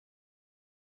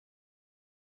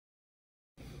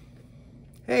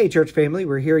Hey, church family,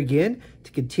 we're here again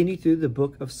to continue through the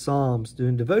book of Psalms,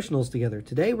 doing devotionals together.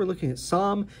 Today we're looking at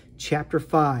Psalm chapter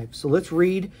 5. So let's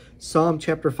read Psalm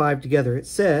chapter 5 together. It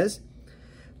says,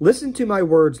 "Listen to my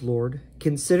words, Lord.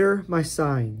 Consider my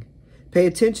sighing. Pay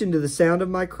attention to the sound of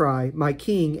my cry, my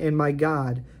King and my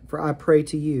God, for I pray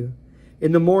to you.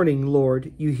 In the morning,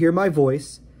 Lord, you hear my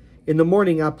voice. In the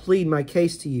morning I plead my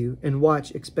case to you and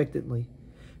watch expectantly.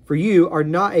 For you are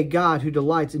not a God who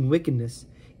delights in wickedness.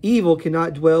 Evil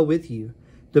cannot dwell with you.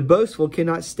 The boastful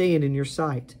cannot stand in your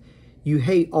sight. You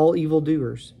hate all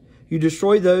evildoers. You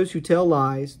destroy those who tell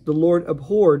lies. The Lord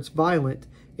abhors violent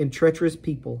and treacherous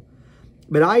people.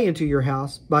 But I enter your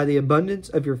house by the abundance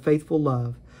of your faithful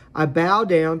love. I bow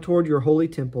down toward your holy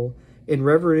temple in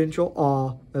reverential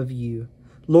awe of you.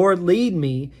 Lord, lead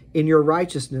me in your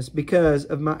righteousness because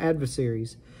of my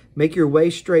adversaries. Make your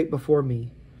way straight before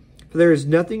me. For there is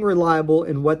nothing reliable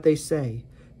in what they say.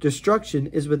 Destruction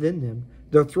is within them.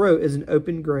 Their throat is an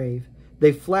open grave.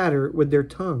 They flatter with their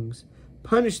tongues.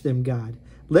 Punish them, God.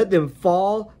 Let them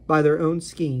fall by their own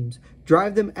schemes.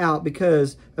 Drive them out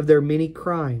because of their many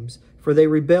crimes, for they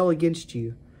rebel against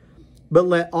you. But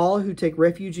let all who take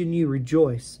refuge in you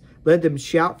rejoice. Let them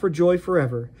shout for joy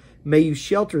forever. May you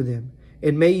shelter them,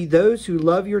 and may those who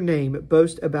love your name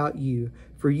boast about you.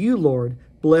 For you, Lord,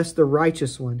 bless the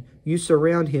righteous one. You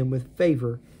surround him with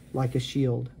favor like a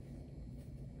shield."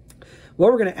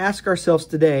 What we're going to ask ourselves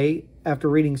today after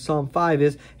reading Psalm 5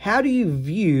 is, how do you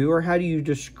view or how do you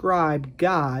describe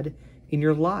God in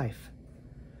your life?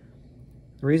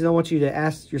 The reason I want you to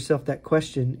ask yourself that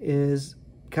question is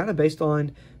kind of based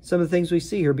on some of the things we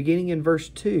see here, beginning in verse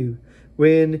 2.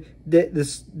 When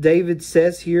David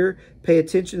says here, pay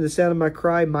attention to the sound of my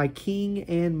cry, my King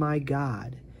and my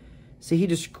God. See, he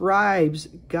describes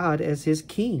God as his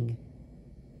King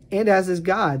and as his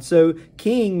God. So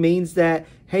King means that,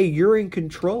 hey, you're in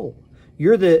control.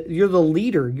 You're the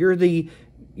leader. You're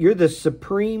the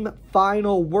supreme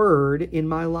final word in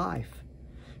my life.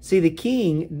 See, the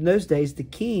king, in those days, the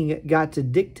king got to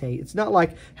dictate. It's not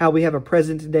like how we have a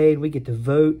president today and we get to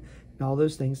vote and all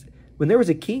those things. When there was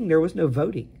a king, there was no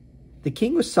voting. The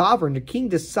king was sovereign. The king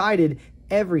decided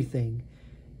everything.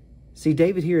 See,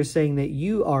 David here is saying that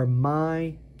you are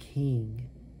my king.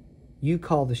 You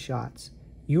call the shots.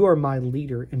 You are my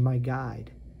leader and my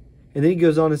guide. And then he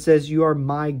goes on and says, you are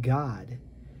my God.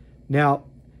 Now,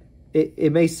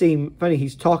 it may seem funny.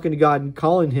 He's talking to God and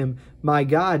calling him my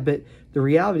God. But the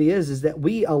reality is that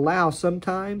we allow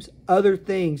sometimes other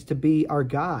things to be our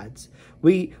gods.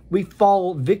 We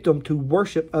fall victim to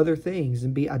worship other things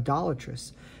and be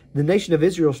idolatrous. The nation of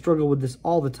Israel struggled with this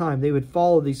all the time. They would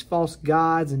follow these false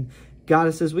gods and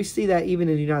goddesses. We see that even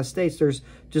in the United States. There's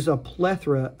just a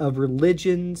plethora of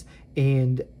religions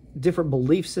and different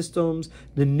belief systems.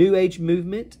 The New Age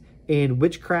movement and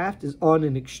witchcraft is on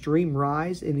an extreme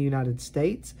rise in the United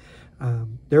States.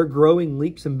 They're growing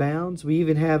leaps and bounds. We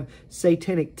even have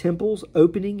satanic temples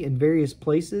opening in various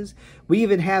places. We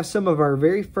even have some of our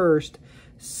very first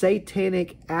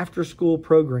satanic after-school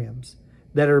programs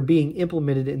that are being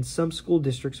implemented in some school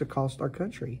districts across our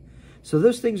country. So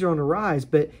those things are on the rise.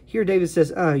 But here David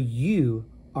says, you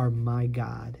are my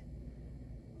God.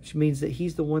 Which means that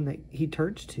he's the one that he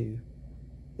turns to.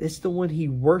 It's the one he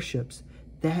worships.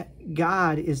 That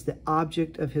God is the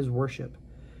object of his worship.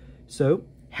 So,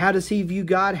 how does he view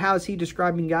God? How is he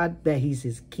describing God? That he's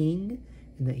his king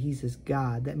and that he's his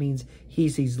God. That means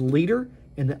he's his leader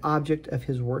and the object of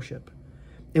his worship.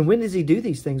 And when does he do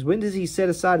these things? When does he set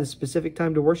aside a specific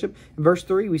time to worship? In verse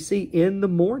 3, we see in the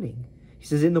morning. He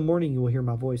says, in the morning you will hear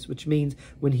my voice, which means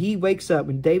when he wakes up,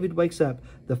 when David wakes up,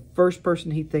 the first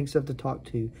person he thinks of to talk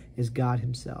to is God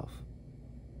himself.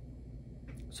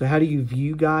 So how do you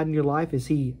view God in your life? Is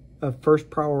he of first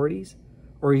priorities,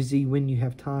 or is he when you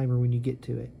have time or when you get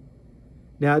to it?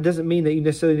 Now, it doesn't mean that you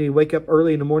necessarily need to wake up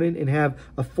early in the morning and have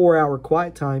a 4-hour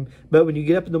quiet time, but when you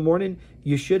get up in the morning,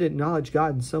 you should acknowledge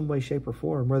God in some way, shape, or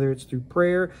form, whether it's through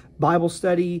prayer, Bible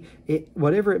study,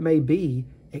 whatever it may be.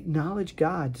 Acknowledge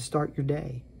God to start your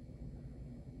day.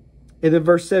 And then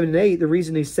verse 7 and 8, the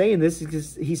reason he's saying this is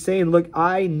because he's saying, look,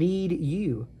 I need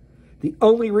you. The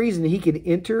only reason he can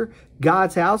enter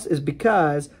God's house is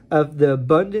because of the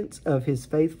abundance of his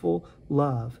faithful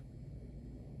love.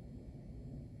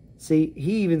 See,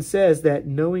 he even says that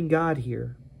knowing God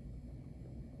here,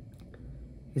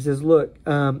 he says, look,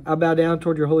 I bow down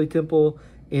toward your holy temple.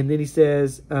 And then he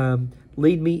says,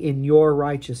 lead me in your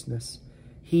righteousness.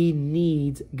 He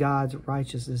needs God's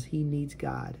righteousness. He needs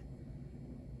God.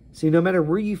 See, no matter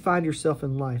where you find yourself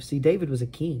in life, see, David was a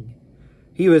king.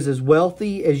 He was as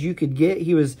wealthy as you could get.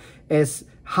 He was as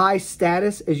high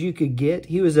status as you could get.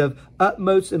 He was of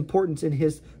utmost importance in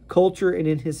his culture and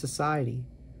in his society.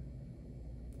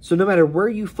 So no matter where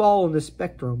you fall on the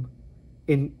spectrum,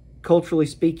 in culturally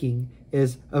speaking,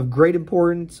 is of great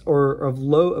importance or of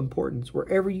low importance,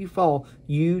 wherever you fall,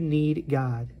 you need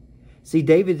God. See,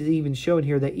 David is even showing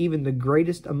here that even the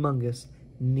greatest among us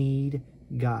need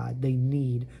God. They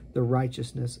need the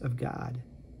righteousness of God.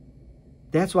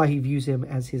 That's why he views him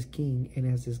as his king and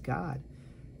as his God,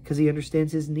 because he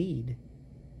understands his need.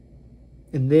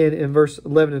 And then in verse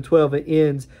 11 and 12, it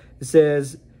ends, it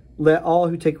says, let all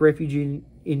who take refuge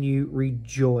in you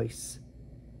rejoice.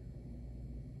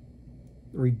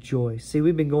 Rejoice. See,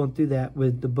 we've been going through that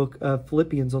with the book of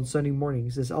Philippians on Sunday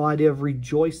mornings, this whole idea of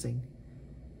rejoicing.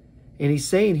 And he's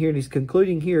saying here, and he's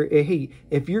concluding here, hey,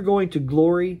 if you're going to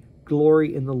glory,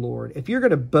 glory in the Lord. If you're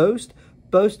going to boast,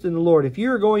 boast in the Lord. If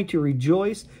you're going to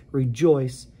rejoice,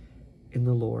 rejoice in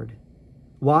the Lord.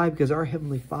 Why? Because our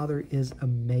Heavenly Father is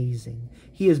amazing.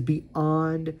 He is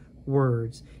beyond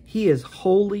words. He is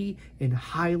holy and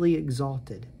highly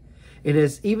exalted.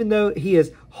 And even though he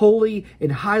is holy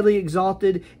and highly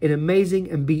exalted and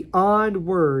amazing and beyond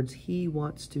words, he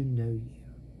wants to know you.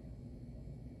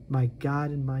 My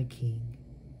God and my King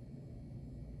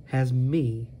has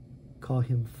me call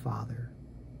him Father.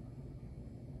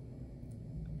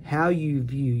 How you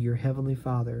view your Heavenly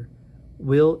Father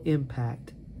will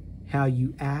impact how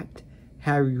you act,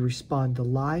 how you respond to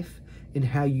life, and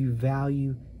how you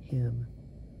value him.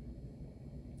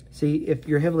 See, if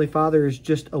your Heavenly Father is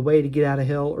just a way to get out of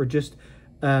hell, or just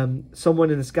someone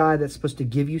in the sky that's supposed to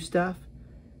give you stuff,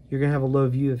 you're going to have a low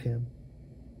view of him.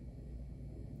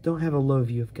 Don't have a low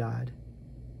view of God.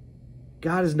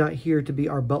 God is not here to be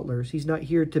our butlers. He's not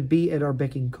here to be at our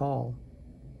beck and call.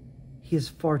 He is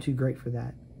far too great for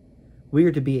that. We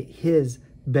are to be at his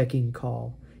beck and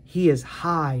call. He is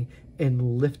high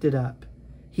and lifted up.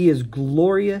 He is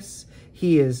glorious.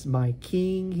 He is my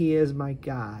King. He is my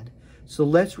God. So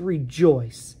let's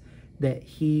rejoice that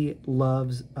he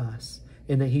loves us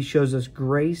and that he shows us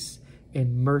grace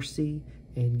and mercy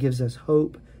and gives us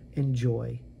hope and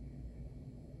joy.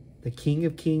 The King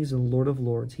of Kings and Lord of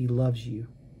Lords, he loves you.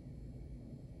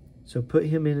 So put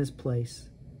him in his place.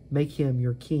 Make him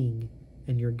your King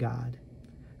and your God.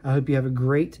 I hope you have a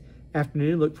great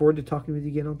afternoon. Look forward to talking with you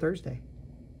again on Thursday.